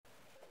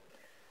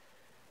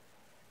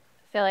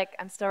feel like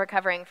I'm still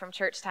recovering from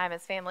church time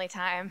as family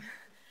time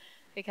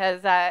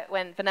because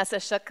when Vanessa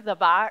shook the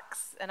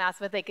box and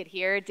asked what they could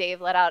hear, Dave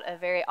let out a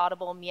very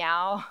audible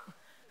meow,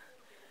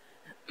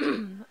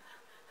 to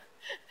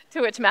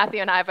which Matthew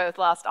and I both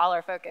lost all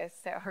our focus.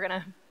 So we're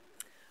going to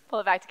pull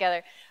it back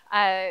together.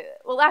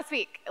 Well, last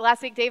week,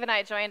 Dave and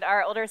I joined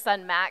our older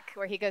son, Mac,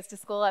 where he goes to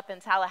school up in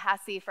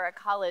Tallahassee for a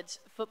college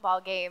football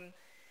game.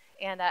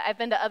 And I've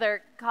been to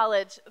other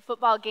college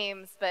football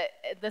games, but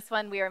this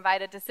one we were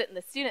invited to sit in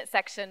the student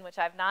section, which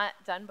I've not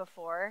done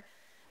before.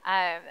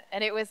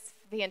 And it was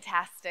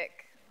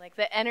fantastic. Like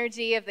the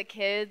energy of the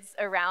kids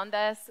around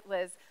us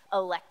was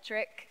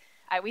electric.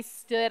 We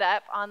stood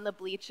up on the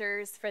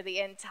bleachers for the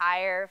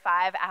entire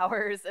 5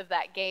 hours of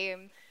that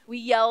game. We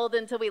yelled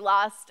until we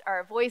lost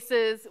our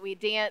voices. We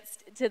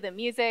danced to the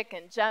music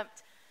and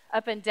jumped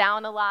up and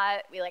down a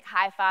lot. We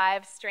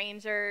high-fived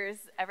strangers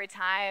every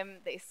time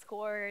they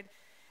scored.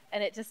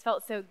 And it just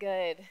felt so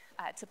good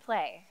to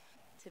play,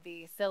 to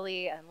be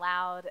silly and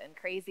loud and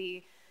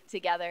crazy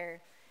together.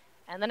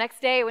 And the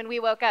next day when we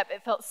woke up,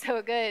 it felt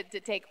so good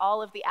to take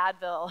all of the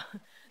Advil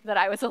that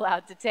I was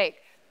allowed to take.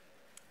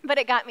 But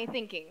it got me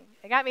thinking.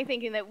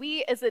 That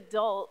we as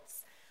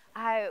adults,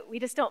 we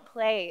just don't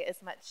play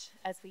as much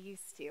as we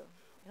used to.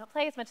 We don't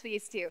play as much as we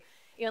used to. You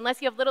know,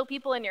 unless you have little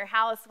people in your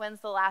house,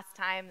 when's the last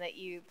time that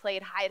you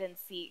played hide and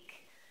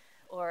seek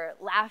or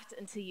laughed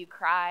until you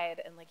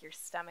cried and your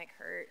stomach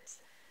hurt?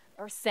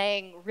 Or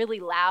sang really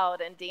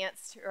loud and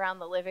danced around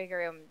the living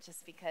room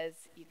just because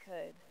you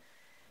could.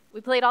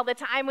 We played all the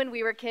time when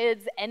we were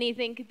kids.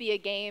 Anything could be a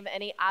game.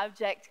 Any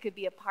object could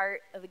be a part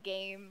of a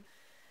game.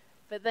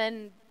 But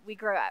then we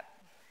grow up,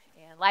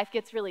 and life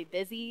gets really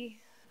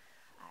busy.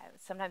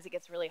 Sometimes it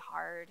gets really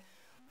hard.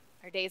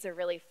 Our days are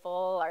really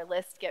full. Our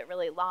lists get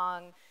really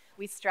long.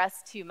 We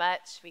stress too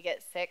much. We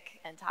get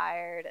sick and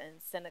tired and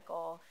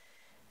cynical.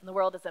 And the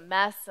world is a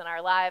mess, and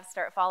our lives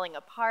start falling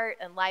apart,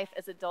 and life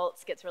as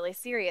adults gets really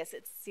serious.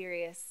 It's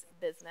serious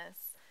business.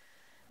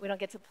 We don't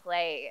get to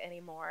play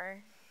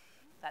anymore.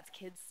 That's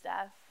kids'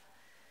 stuff.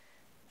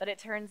 But it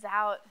turns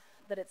out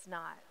that it's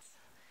not.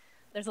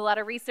 There's a lot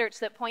of research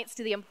that points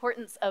to the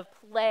importance of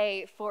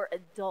play for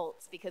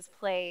adults because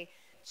play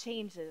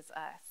changes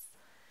us.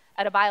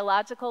 At a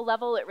biological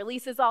level, it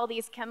releases all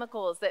these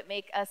chemicals that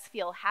make us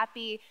feel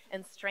happy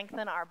and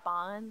strengthen our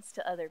bonds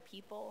to other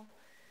people.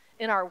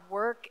 In our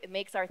work, it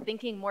makes our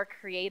thinking more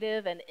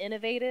creative and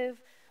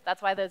innovative.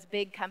 That's why those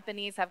big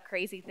companies have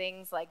crazy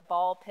things like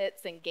ball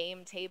pits and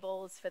game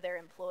tables for their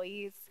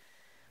employees.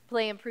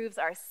 Play improves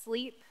our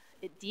sleep,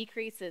 it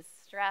decreases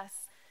stress,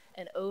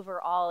 and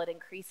overall it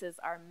increases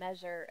our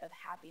measure of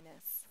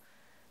happiness.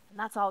 And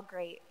that's all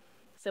great.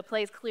 So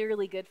play is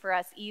clearly good for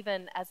us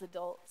even as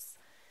adults.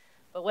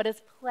 But what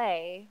does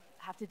play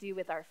have to do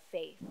with our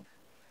faith?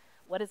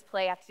 What does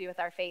play have to do with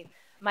our faith?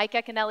 Mike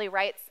Econelli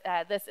writes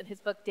this in his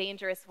book,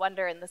 Dangerous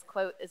Wonder, and this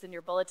quote is in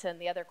your bulletin.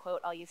 The other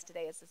quote I'll use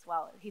today is as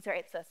well. He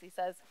writes this, he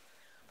says,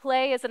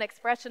 "Play is an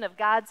expression of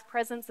God's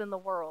presence in the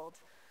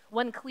world.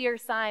 One clear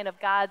sign of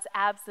God's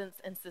absence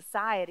in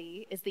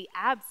society is the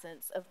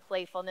absence of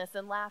playfulness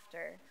and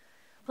laughter.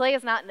 Play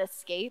is not an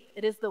escape.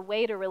 It is the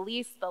way to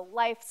release the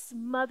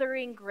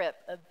life-smothering grip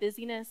of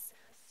busyness,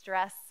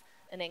 stress,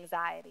 and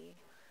anxiety.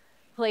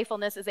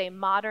 Playfulness is a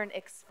modern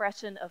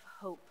expression of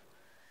hope,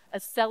 a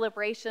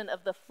celebration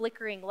of the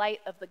flickering light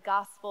of the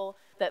gospel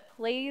that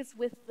plays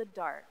with the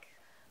dark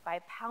by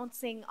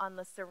pouncing on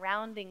the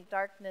surrounding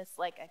darkness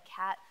like a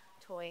cat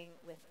toying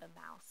with a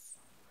mouse.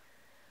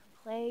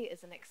 Play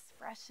is an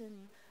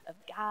expression of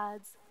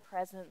God's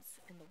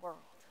presence in the world."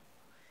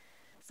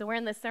 So we're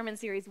in this sermon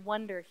series,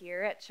 Wonder,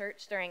 here at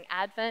church during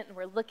Advent, and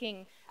we're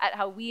looking at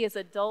how we as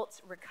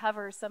adults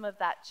recover some of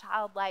that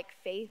childlike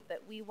faith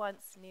that we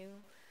once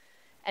knew.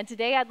 And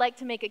today I'd like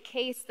to make a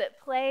case that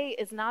play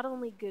is not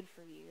only good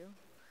for you,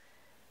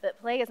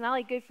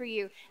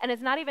 and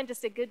it's not even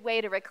just a good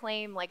way to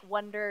reclaim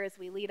wonder as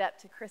we lead up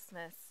to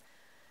Christmas,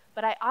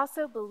 but I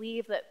also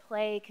believe that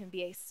play can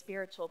be a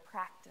spiritual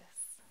practice.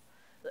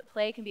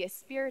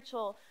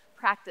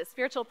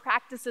 Spiritual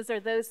practices are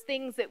those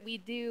things that we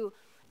do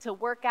to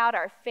work out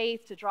our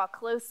faith, to draw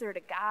closer to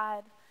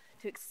God,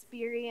 to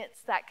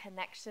experience that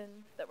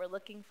connection that we're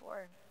looking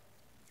for.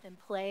 And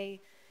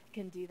play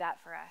can do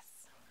that for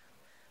us.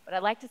 But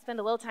I'd like to spend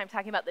a little time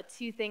talking about the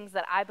two things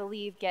that I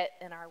believe get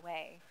in our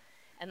way.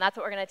 And that's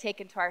what we're going to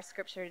take into our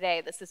scripture today.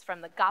 This is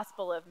from the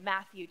Gospel of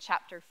Matthew,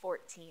 chapter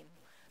 14,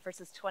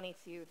 verses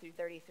 22 through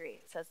 33.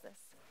 It says this: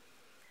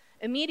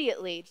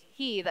 "Immediately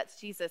he," that's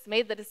Jesus,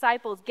 "made the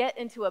disciples get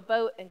into a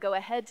boat and go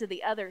ahead to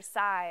the other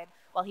side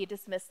while he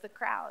dismissed the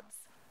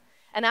crowds.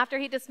 And after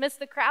he dismissed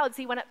the crowds,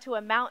 he went up to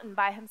a mountain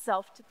by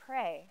himself to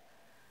pray.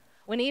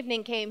 When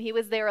evening came, he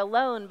was there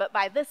alone, but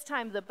by this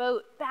time the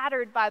boat,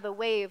 battered by the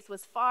waves,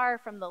 was far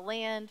from the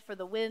land, for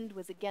the wind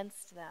was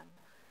against them.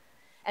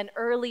 And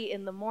early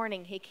in the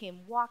morning he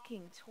came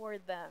walking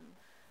toward them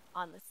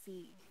on the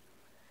sea.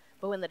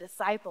 But when the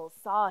disciples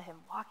saw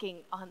him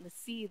walking on the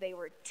sea, they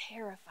were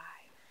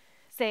terrified,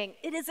 saying,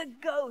 'It is a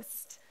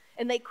ghost!'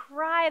 And they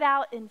cried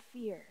out in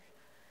fear.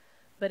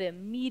 But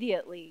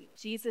immediately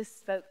Jesus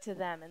spoke to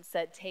them and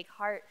said, "Take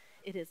heart,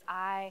 it is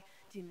I,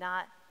 do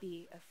not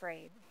be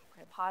afraid." We're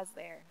going to pause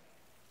there.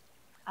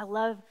 I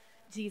love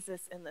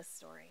Jesus in this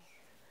story.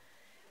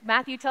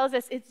 Matthew tells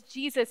us it's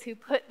Jesus who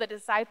put the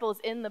disciples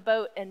in the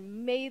boat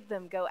and made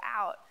them go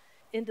out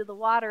into the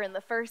water in the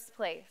first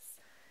place.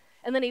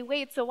 And then he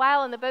waits a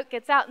while and the boat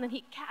gets out and then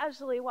he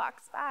casually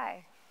walks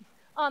by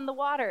on the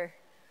water.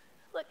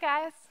 Look,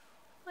 guys,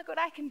 look what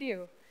I can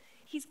do.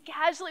 He's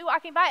casually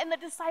walking by and the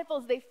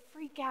disciples, they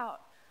freak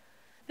out.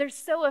 They're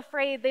so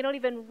afraid they don't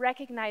even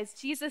recognize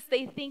Jesus.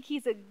 They think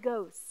he's a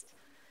ghost,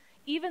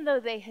 even though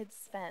they had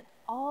spent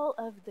all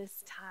of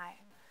this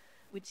time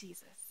with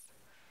Jesus.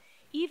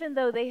 Even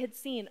though they had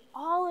seen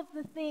all of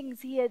the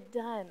things he had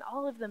done,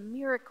 all of the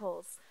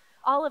miracles,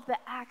 all of the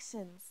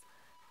actions.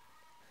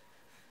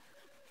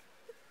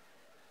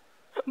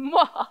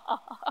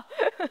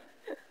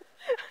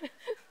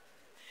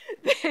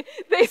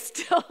 they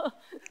still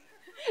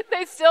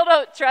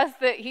don't trust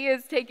that he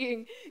is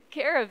taking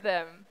care of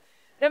them.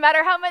 No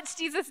matter how much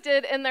Jesus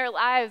did in their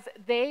lives,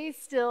 they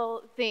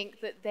still think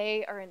that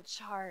they are in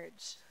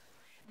charge.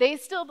 They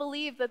still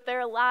believe that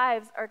their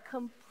lives are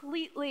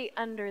completely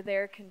under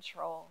their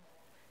control.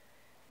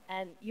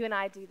 And you and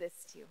I do this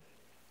too.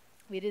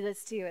 We do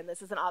this too, and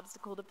this is an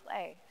obstacle to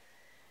play.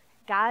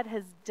 God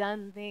has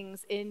done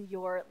things in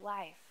your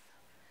life.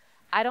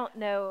 I don't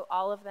know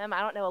all of them.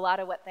 I don't know a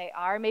lot of what they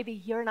are. Maybe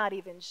you're not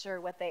even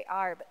sure what they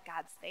are, but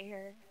God's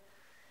there.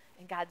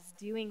 And God's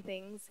doing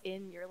things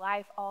in your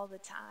life all the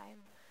time.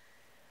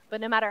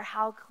 But no matter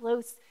how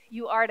close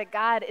you are to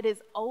God, it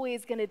is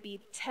always going to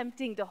be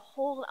tempting to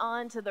hold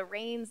on to the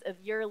reins of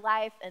your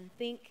life and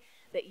think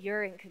that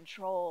you're in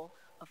control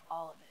of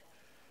all of it.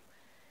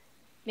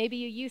 Maybe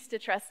you used to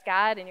trust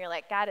God and you're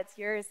like, God, it's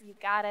yours, you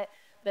got it.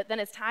 But then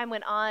as time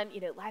went on,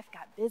 life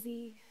got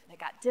busy and it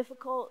got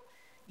difficult.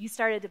 You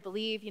started to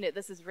believe,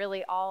 this is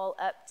really all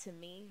up to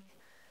me.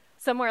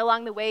 Somewhere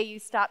along the way, you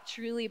stopped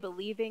truly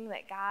believing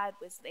that God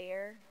was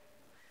there.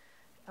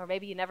 Or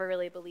maybe you never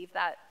really believed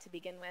that to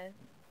begin with.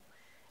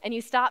 And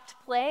you stopped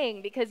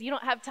playing because you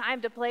don't have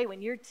time to play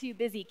when you're too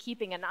busy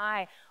keeping an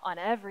eye on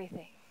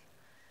everything.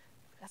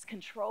 That's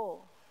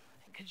control.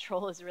 And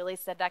control is really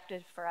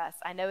seductive for us.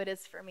 I know it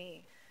is for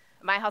me.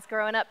 In my house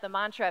growing up, the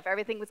mantra, if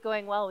everything was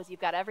going well, was you've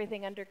got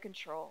everything under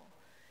control.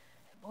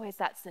 And boy, is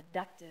that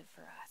seductive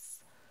for us.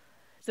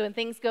 So when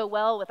things go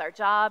well with our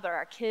job or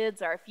our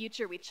kids or our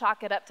future, we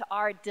chalk it up to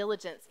our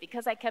diligence.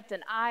 Because I kept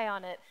an eye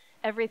on it,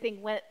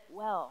 everything went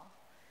well.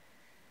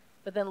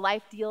 But then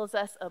life deals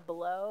us a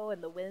blow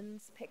and the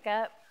winds pick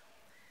up,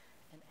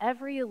 and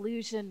every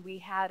illusion we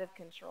had of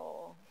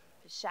control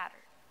is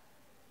shattered.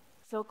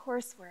 So of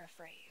course we're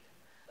afraid.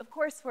 Of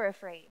course we're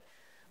afraid.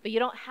 But you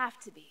don't have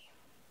to be.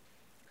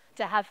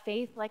 To have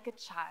faith like a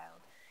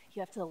child, you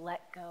have to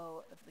let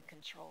go of the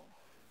control.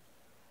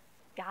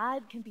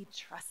 God can be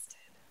trusted.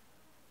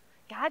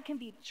 God can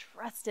be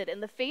trusted,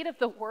 and the fate of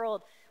the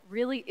world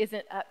really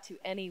isn't up to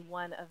any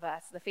one of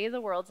us. The fate of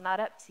the world's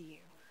not up to you.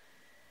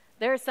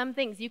 There are some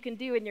things you can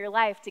do in your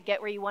life to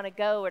get where you want to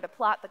go or to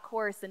plot the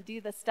course and do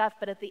the stuff,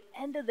 but at the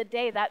end of the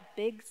day, that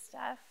big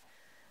stuff,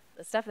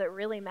 the stuff that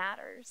really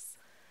matters,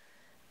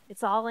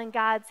 it's all in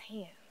God's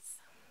hands.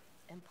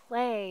 And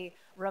play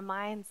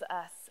reminds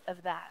us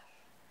of that.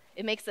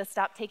 It makes us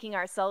stop taking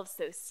ourselves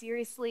so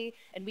seriously,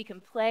 and we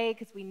can play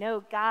because we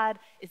know God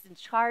is in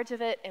charge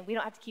of it, and we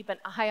don't have to keep an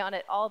eye on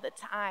it all the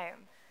time.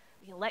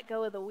 We can let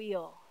go of the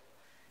wheel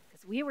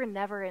because we were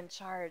never in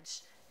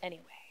charge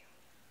anyway.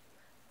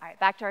 All right,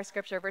 back to our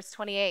scripture, verse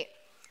 28.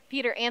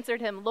 Peter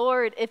answered him,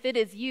 "Lord, if it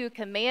is you,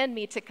 command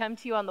me to come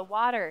to you on the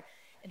water."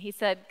 And he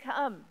said,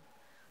 "Come."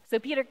 So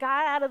Peter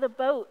got out of the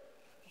boat.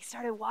 He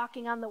started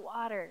walking on the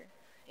water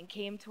and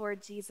came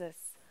toward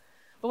Jesus.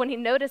 But when he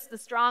noticed the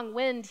strong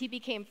wind, he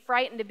became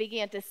frightened and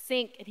began to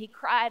sink, and he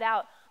cried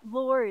out,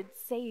 "Lord,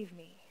 save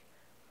me."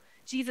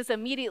 Jesus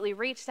immediately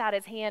reached out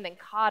his hand and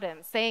caught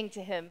him, saying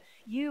to him,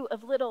 "You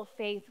of little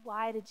faith,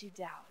 why did you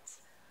doubt?"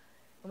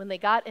 And when they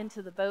got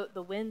into the boat,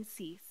 the wind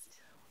ceased,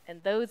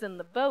 and those in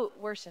the boat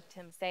worshiped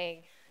him,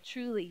 saying,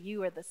 "Truly,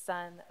 you are the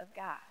Son of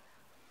God."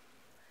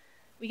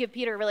 We give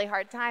Peter a really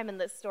hard time in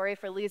this story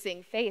for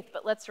losing faith,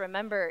 but let's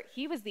remember,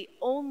 he was the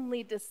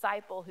only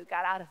disciple who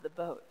got out of the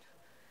boat.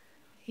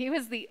 He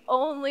was the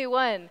only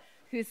one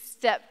who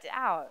stepped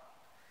out.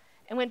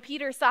 And when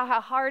Peter saw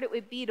how hard it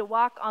would be to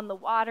walk on the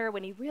water,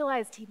 when he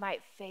realized he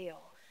might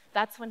fail,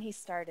 that's when he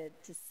started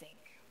to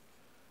sink.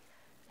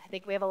 I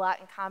think we have a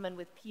lot in common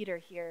with Peter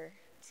here,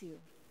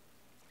 too.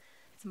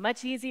 It's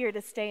much easier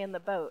to stay in the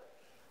boat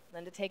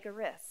than to take a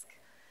risk,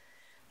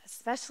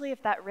 especially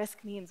if that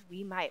risk means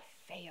we might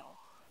fail.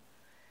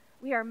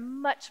 We are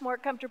much more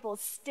comfortable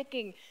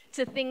sticking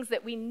to things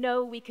that we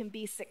know we can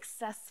be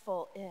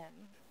successful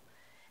in.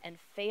 And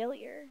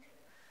failure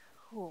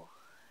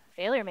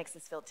makes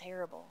us feel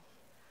terrible.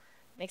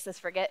 Makes us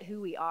forget who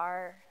we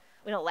are.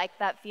 We don't like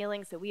that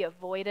feeling, so we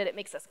avoid it. It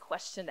makes us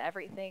question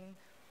everything.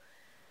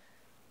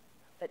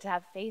 But to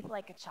have faith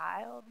like a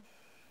child,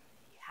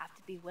 you have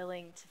to be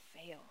willing to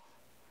fail.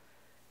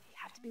 You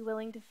have to be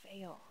willing to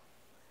fail.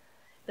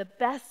 The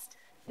best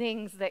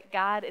things that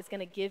God is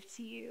going to give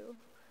to you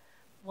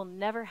will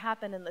never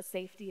happen in the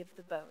safety of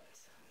the boat.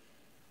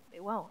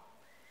 It won't.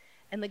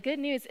 And the good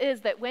news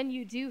is that when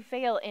you do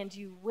fail, and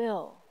you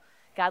will,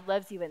 God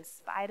loves you in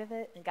spite of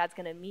it, and God's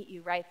going to meet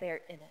you right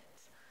there in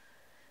it.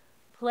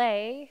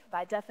 Play,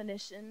 by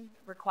definition,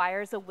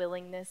 requires a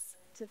willingness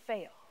to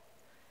fail.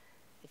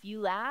 If you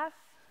laugh,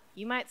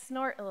 you might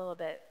snort a little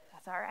bit.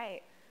 That's all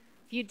right.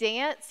 If you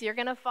dance, you're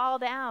going to fall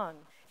down.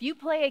 If you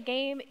play a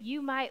game,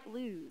 you might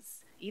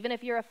lose. Even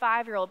if you're a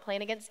 5-year-old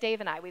playing against Dave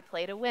and I, we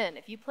play to win.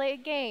 If you play a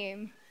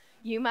game,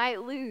 you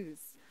might lose.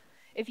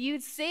 If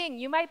you sing,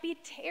 you might be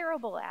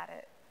terrible at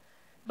it.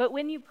 But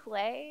when you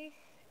play,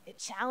 it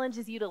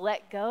challenges you to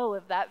let go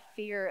of that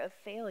fear of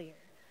failure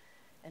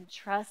and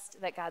trust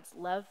that God's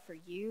love for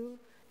you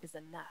is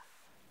enough.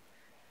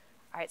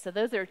 All right, so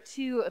those are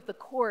two of the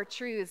core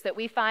truths that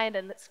we find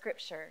in the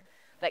Scripture,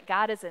 that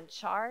God is in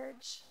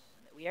charge,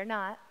 that we are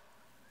not,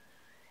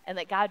 and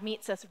that God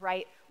meets us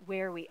right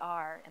where we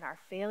are in our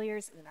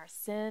failures, in our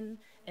sin,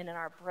 and in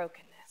our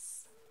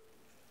brokenness.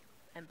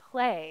 And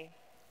play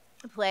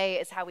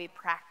is how we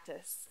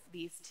practice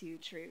these two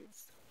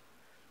truths.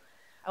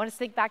 I want to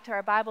think back to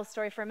our Bible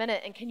story for a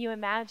minute, and can you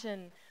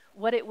imagine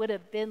what it would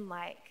have been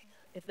like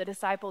if the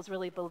disciples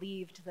really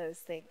believed those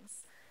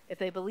things? If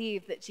they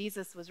believed that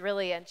Jesus was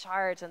really in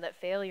charge and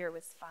that failure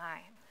was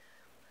fine.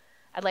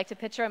 I'd like to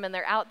picture them, and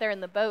they're out there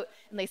in the boat,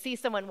 and they see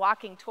someone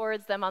walking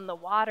towards them on the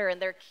water,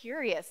 and they're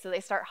curious, so they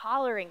start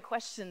hollering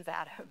questions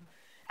at him,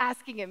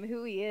 asking him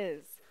who he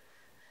is.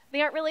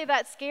 They aren't really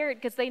that scared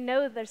because they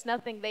know there's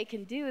nothing they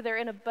can do. They're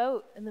in a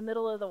boat in the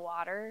middle of the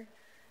water,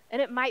 and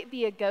it might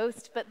be a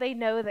ghost, but they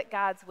know that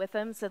God's with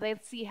them, so they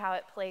see how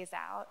it plays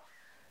out.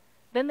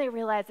 Then they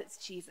realize it's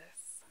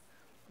Jesus,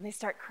 and they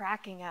start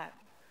cracking up.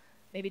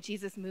 Maybe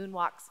Jesus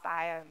moonwalks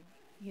by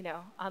them,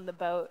 on the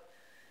boat.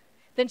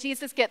 Then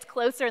Jesus gets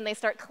closer, and they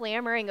start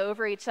clamoring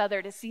over each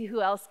other to see who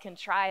else can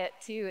try it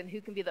too, and who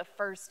can be the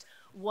first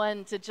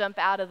one to jump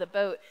out of the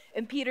boat.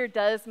 And Peter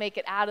does make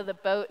it out of the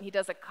boat, and he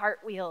does a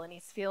cartwheel, and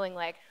he's feeling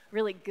like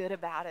really good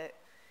about it.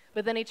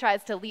 But then he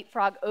tries to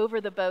leapfrog over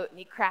the boat, and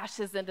he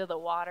crashes into the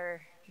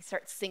water. He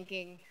starts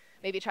sinking,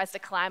 maybe tries to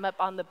climb up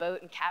on the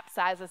boat and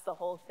capsizes the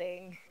whole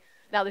thing.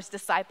 Now there's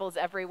disciples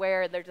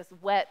everywhere, and they're just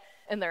wet,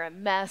 and they're a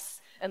mess,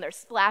 and they're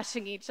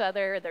splashing each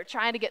other. They're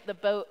trying to get the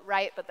boat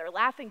right, but they're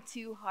laughing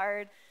too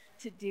hard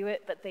to do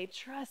it. But they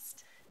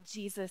trust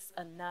Jesus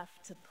enough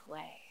to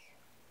play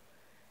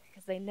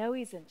because they know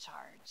he's in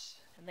charge,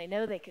 and they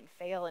know they can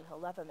fail, and he'll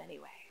love them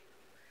anyway.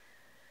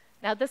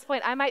 Now, at this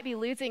point, I might be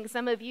losing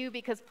some of you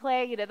because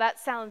play, that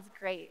sounds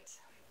great.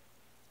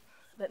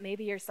 But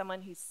maybe you're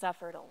someone who's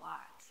suffered a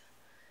lot.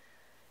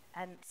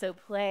 And so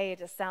play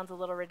just sounds a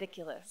little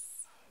ridiculous.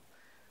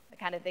 The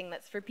kind of thing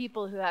that's for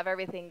people who have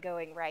everything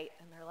going right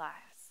in their lives.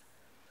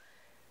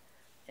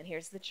 And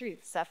here's the truth.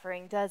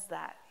 Suffering does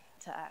that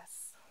to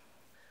us.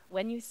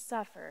 When you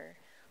suffer,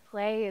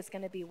 play is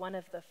going to be one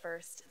of the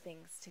first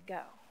things to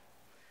go.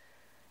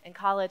 In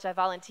college, I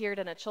volunteered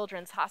in a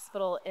children's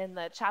hospital in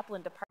the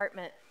chaplain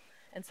department.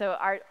 And so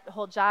our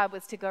whole job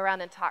was to go around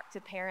and talk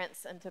to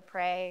parents and to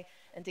pray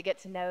and to get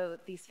to know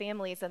these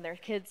families and their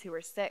kids who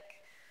were sick.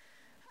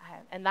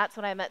 And that's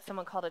when I met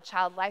someone called a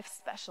child life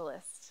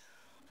specialist.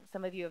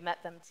 Some of you have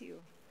met them too.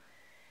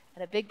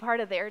 And a big part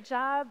of their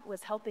job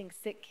was helping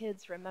sick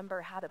kids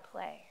remember how to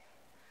play.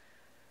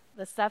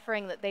 The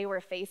suffering that they were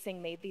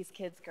facing made these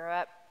kids grow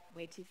up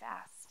way too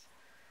fast.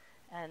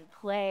 And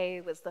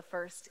play was the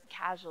first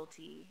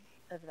casualty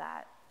of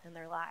that in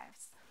their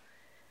lives.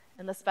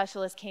 And the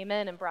specialist came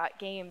in and brought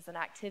games and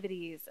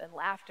activities and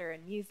laughter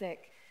and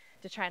music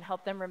to try and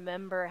help them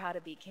remember how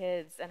to be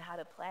kids and how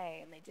to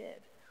play, and they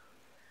did.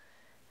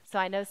 So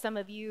I know some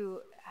of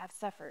you have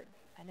suffered.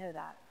 I know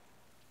that.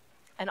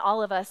 And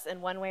all of us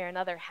in one way or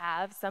another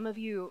have, some of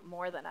you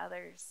more than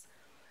others.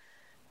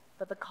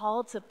 But the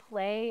call to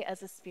play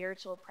as a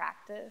spiritual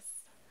practice,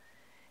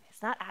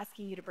 it's not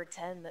asking you to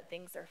pretend that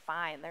things are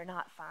fine. They're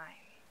not fine.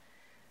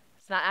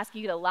 It's not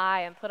asking you to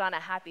lie and put on a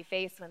happy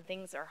face when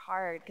things are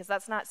hard, because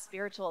that's not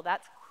spiritual,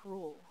 that's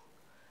cruel.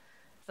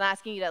 It's not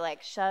asking you to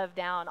shove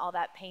down all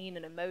that pain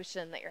and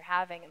emotion that you're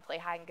having and play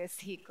hide and go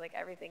seek like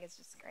everything is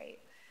just great.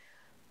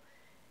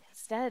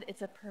 Instead,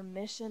 it's a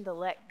permission to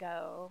let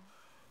go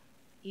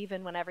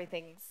even when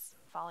everything's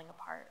falling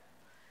apart.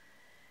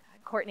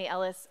 Courtney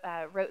Ellis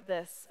wrote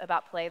this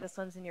about play. This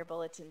one's in your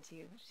bulletin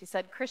too. She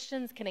said,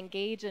 Christians can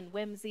engage in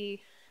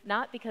whimsy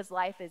not because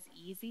life is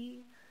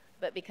easy,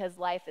 but because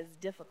life is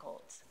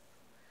difficult.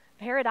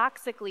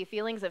 Paradoxically,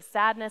 feelings of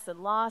sadness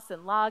and loss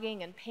and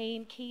longing and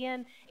pain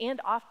can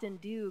and often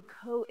do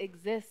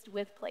coexist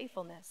with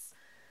playfulness.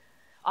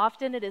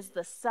 Often it is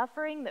the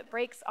suffering that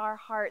breaks our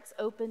hearts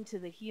open to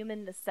the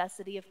human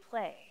necessity of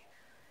play.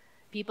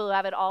 People who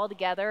have it all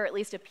together, or at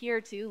least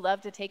appear to,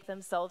 love to take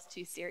themselves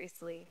too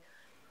seriously.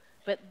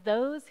 But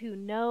those who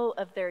know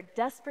of their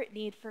desperate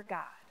need for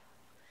God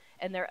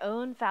and their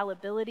own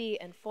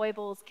fallibility and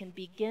foibles can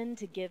begin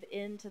to give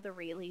in to the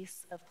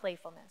release of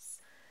playfulness.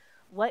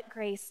 What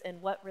grace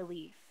and what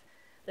relief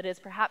that it is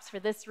perhaps for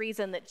this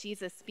reason that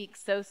Jesus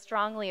speaks so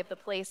strongly of the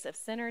place of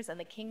sinners and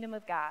the kingdom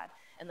of God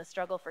and the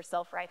struggle for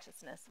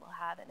self-righteousness we'll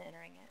have in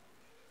entering it.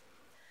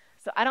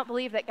 So I don't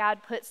believe that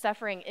God put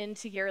suffering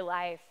into your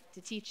life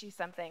to teach you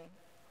something.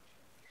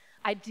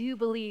 I do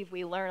believe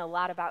we learn a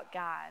lot about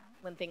God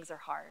when things are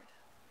hard.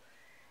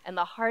 And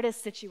the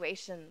hardest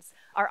situations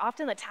are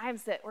often the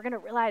times that we're going to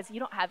realize you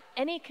don't have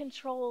any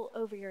control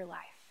over your life.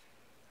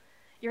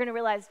 You're going to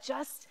realize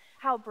just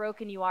how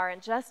broken you are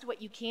and just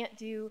what you can't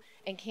do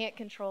and can't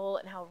control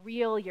and how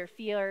real your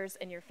fears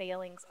and your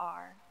failings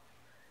are.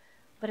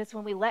 But it's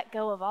when we let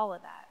go of all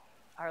of that,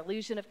 our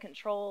illusion of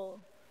control,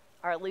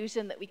 our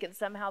illusion that we can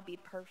somehow be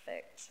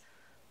perfect,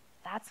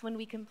 that's when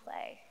we can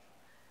play.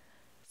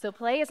 So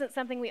play isn't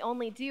something we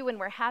only do when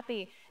we're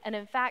happy. And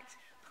in fact,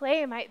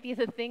 play might be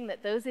the thing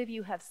that those of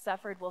you who have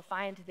suffered will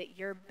find that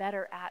you're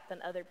better at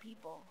than other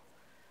people.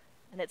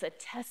 And it's a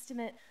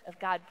testament of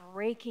God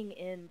breaking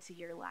into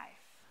your life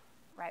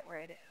right where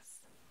it is.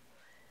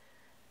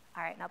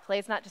 All right, now play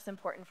is not just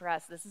important for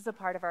us. This is a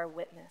part of our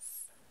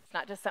witness. It's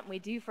not just something we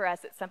do for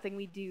us. It's something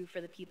we do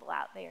for the people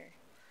out there.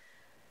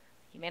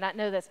 You may not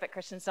know this, but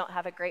Christians don't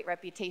have a great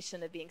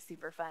reputation of being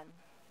super fun.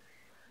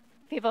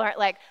 People aren't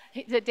like,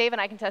 Dave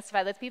and I can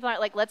testify this, people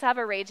aren't like, let's have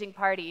a raging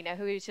party. You know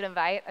who we should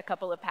invite? A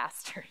couple of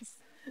pastors.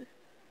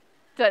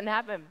 Doesn't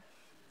happen.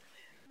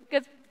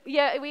 Because,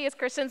 yeah, we as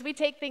Christians, we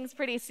take things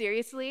pretty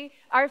seriously.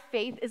 Our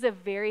faith is a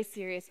very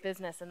serious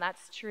business, and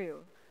that's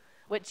true.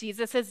 What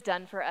Jesus has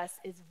done for us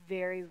is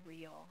very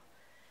real.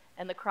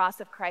 And the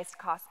cross of Christ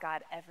cost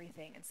God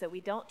everything, and so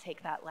we don't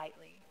take that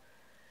lightly.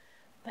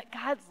 But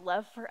God's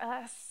love for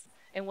us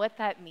and what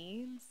that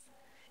means,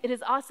 it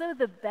is also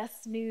the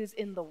best news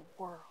in the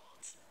world.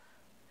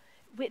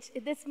 Which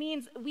this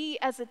means we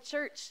as a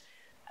church,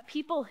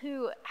 people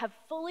who have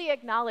fully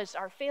acknowledged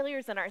our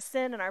failures and our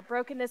sin and our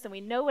brokenness, and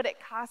we know what it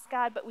costs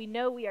God, but we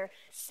know we are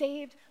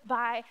saved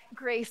by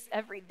grace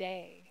every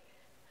day.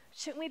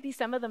 Shouldn't we be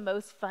some of the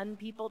most fun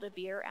people to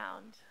be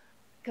around?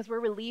 Because we're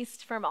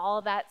released from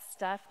all that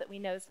stuff that we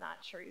know is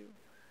not true.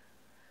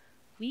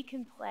 We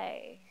can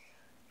play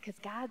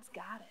because God's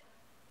got it.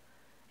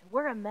 And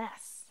we're a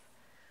mess,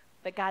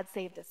 but God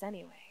saved us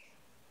anyway.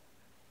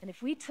 And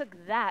if we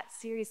took that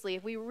seriously,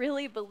 if we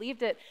really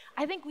believed it,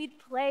 I think we'd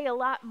play a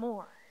lot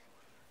more.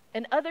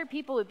 And other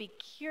people would be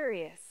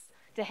curious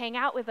to hang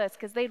out with us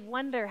because they'd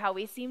wonder how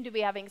we seem to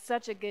be having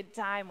such a good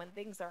time when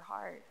things are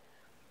hard.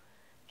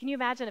 Can you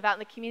imagine if out in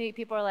the community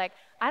people are like,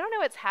 I don't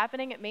know what's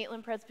happening at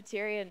Maitland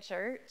Presbyterian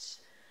Church,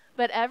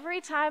 but every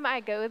time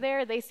I go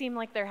there, they seem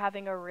like they're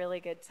having a really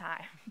good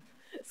time.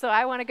 So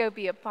I want to go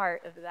be a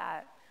part of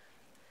that.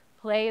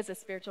 Play is a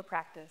spiritual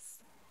practice,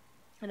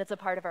 and it's a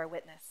part of our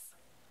witness.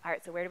 All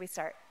right, so where do we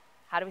start?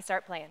 How do we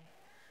start playing?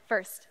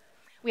 First,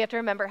 we have to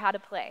remember how to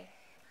play.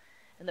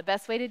 And the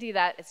best way to do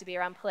that is to be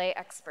around play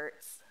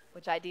experts,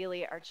 which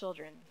ideally are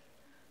children.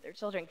 They're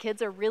children.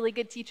 Kids are really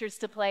good teachers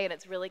to play, and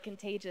it's really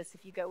contagious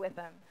if you go with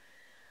them.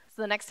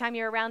 So the next time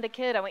you're around a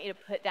kid, I want you to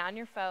put down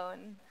your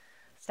phone.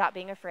 Stop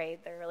being afraid.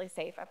 They're really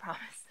safe, I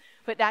promise.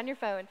 Put down your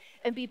phone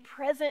and be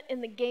present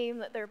in the game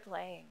that they're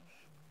playing.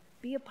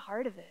 Be a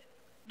part of it.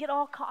 Get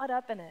all caught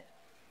up in it.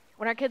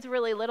 When our kids were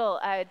really little,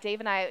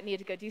 Dave and I needed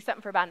to go do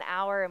something for about an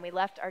hour, and we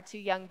left our two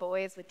young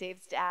boys with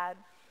Dave's dad.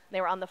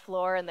 They were on the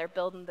floor, and they're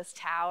building this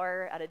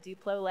tower out of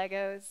Duplo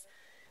Legos.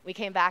 We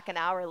came back an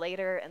hour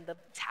later, and the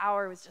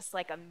tower was just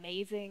like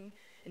amazing.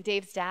 And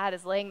Dave's dad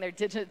is laying there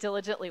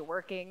diligently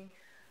working.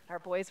 Our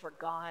boys were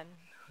gone.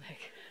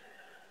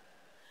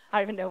 I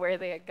don't even know where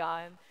they had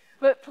gone.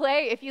 But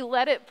play, if you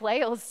let it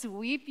play, it'll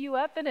sweep you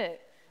up in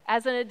it.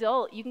 As an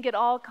adult, you can get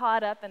all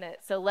caught up in it.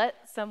 So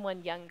let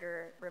someone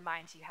younger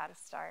remind you how to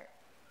start.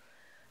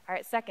 All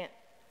right, second,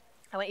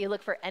 I want you to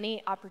look for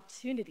any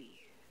opportunity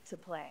to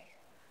play.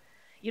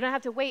 You don't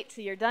have to wait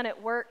till you're done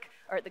at work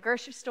or at the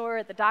grocery store, or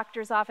at the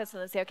doctor's office,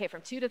 and then say, okay,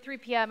 from 2 to 3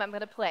 p.m., I'm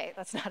going to play.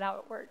 That's not how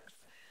it works.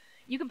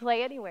 You can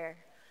play anywhere.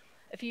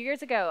 A few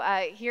years ago,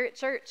 here at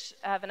church,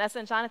 Vanessa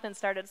and Jonathan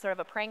started sort of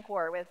a prank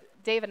war with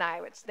Dave and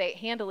I, which they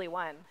handily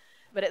won.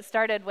 But it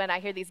started when I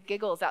hear these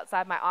giggles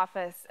outside my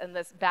office, and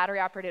this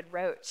battery-operated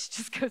roach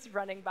just goes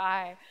running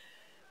by.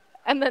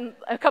 And then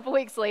a couple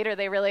weeks later,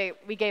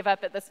 we gave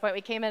up at this point.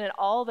 We came in, and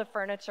all the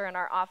furniture in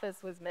our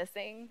office was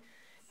missing.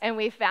 And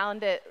we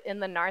found it in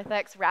the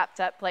narthex wrapped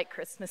up like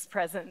Christmas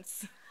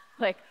presents,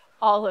 like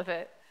all of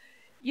it.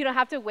 You don't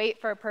have to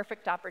wait for a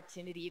perfect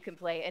opportunity. You can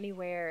play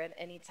anywhere at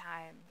any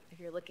time if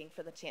you're looking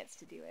for the chance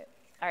to do it.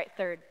 All right,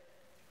 third,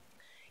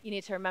 you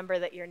need to remember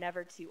that you're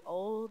never too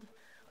old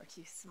or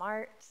too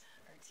smart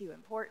or too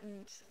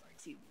important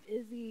or too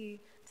busy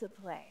to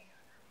play.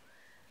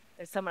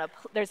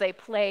 There's a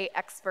play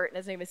expert, and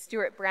his name is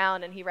Stuart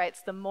Brown, and he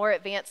writes, the more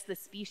advanced the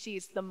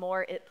species, the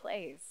more it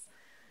plays.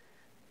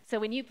 So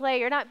when you play,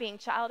 you're not being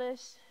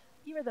childish.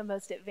 You are the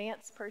most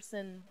advanced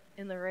person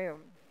in the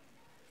room.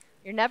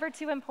 You're never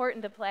too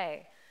important to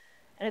play.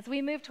 And as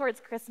we move towards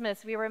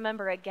Christmas, we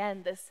remember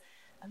again this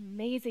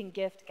amazing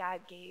gift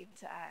God gave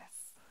to us.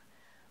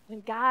 When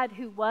God,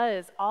 who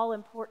was all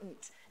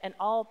important and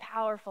all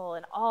powerful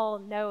and all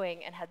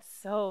knowing and had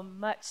so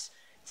much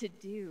to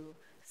do,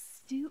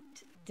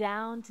 stooped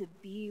down to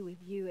be with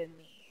you and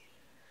me,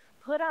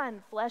 put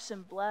on flesh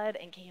and blood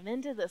and came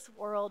into this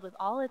world with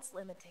all its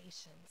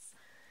limitations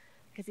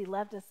because he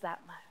loved us that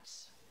much.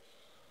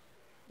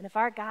 And if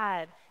our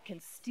God can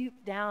stoop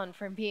down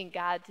from being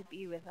God to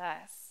be with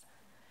us,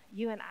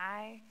 you and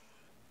I,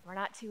 we're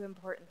not too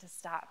important to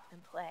stop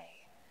and play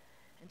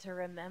and to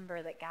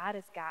remember that God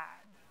is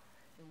God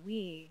and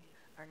we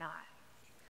are not.